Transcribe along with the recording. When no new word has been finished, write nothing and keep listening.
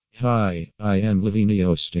Hi, I am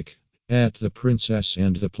Liviniostic at the Princess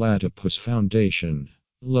and the Platypus Foundation,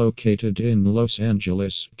 located in Los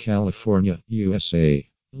Angeles, California, USA.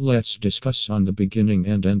 Let's discuss on the beginning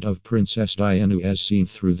and end of Princess Diana as seen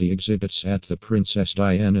through the exhibits at the Princess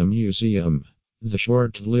Diana Museum. The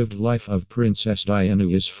short-lived life of Princess Diana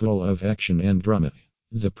is full of action and drama.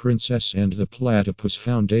 The Princess and the Platypus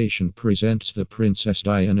Foundation presents the Princess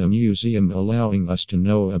Diana Museum, allowing us to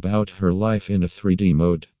know about her life in a 3D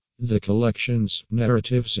mode. The collections,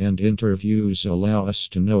 narratives, and interviews allow us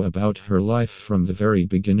to know about her life from the very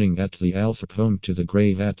beginning at the Althorp home to the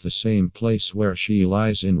grave at the same place where she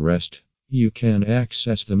lies in rest. You can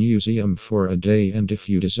access the museum for a day, and if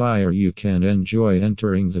you desire, you can enjoy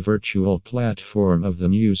entering the virtual platform of the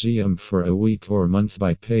museum for a week or month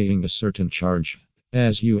by paying a certain charge.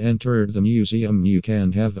 As you enter the museum, you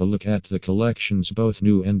can have a look at the collections, both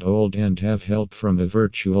new and old, and have help from a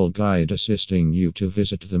virtual guide assisting you to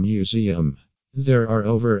visit the museum. There are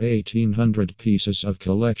over 1,800 pieces of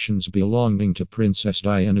collections belonging to Princess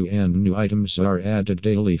Diana, and new items are added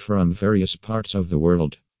daily from various parts of the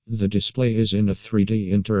world. The display is in a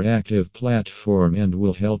 3D interactive platform and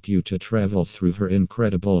will help you to travel through her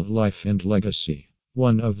incredible life and legacy.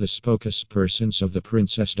 One of the spokespersons of the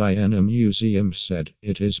Princess Diana Museum said,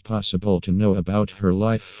 "It is possible to know about her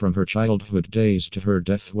life from her childhood days to her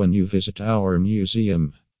death when you visit our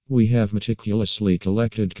museum. We have meticulously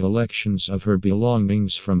collected collections of her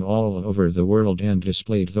belongings from all over the world and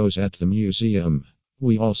displayed those at the museum.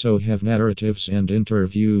 We also have narratives and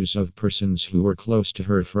interviews of persons who were close to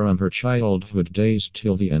her from her childhood days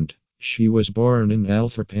till the end. She was born in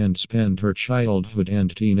Althorp and spent her childhood and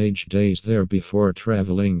teenage days there before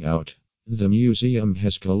traveling out. The museum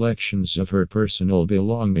has collections of her personal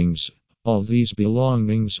belongings. All these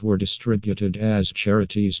belongings were distributed as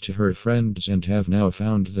charities to her friends and have now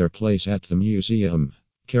found their place at the museum.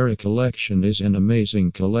 Cara Collection is an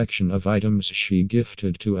amazing collection of items she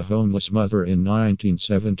gifted to a homeless mother in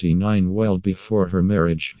 1979, well before her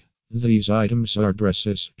marriage. These items are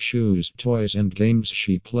dresses, shoes, toys, and games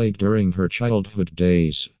she played during her childhood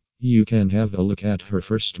days. You can have a look at her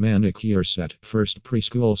first manicure set, first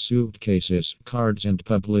preschool suitcases, cards, and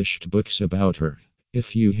published books about her.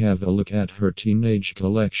 If you have a look at her teenage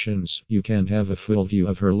collections, you can have a full view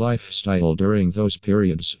of her lifestyle during those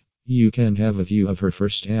periods. You can have a view of her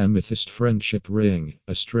first amethyst friendship ring,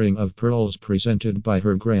 a string of pearls presented by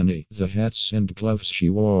her granny, the hats and gloves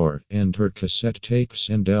she wore, and her cassette tapes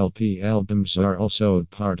and LP albums are also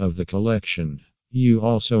part of the collection. You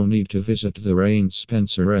also need to visit the Rain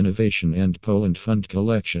Spencer Renovation and Poland Fund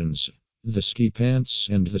collections. The ski pants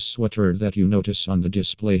and the sweater that you notice on the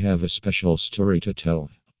display have a special story to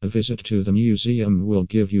tell. A visit to the museum will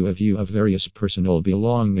give you a view of various personal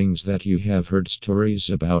belongings that you have heard stories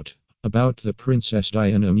about. About the Princess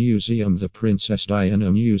Diana Museum. The Princess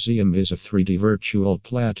Diana Museum is a 3D virtual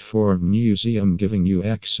platform museum giving you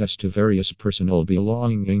access to various personal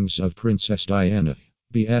belongings of Princess Diana.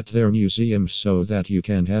 Be at their museum so that you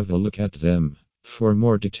can have a look at them. For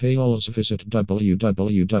more details, visit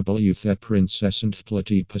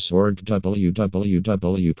www.theprincessandplatypus.org,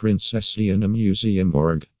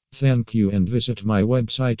 www.princessdianamuseum.org. Thank you, and visit my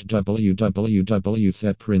website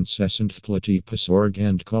www.theprincessandplatypus.org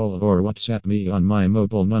and call or WhatsApp me on my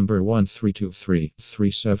mobile number 1323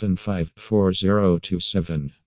 375 4027.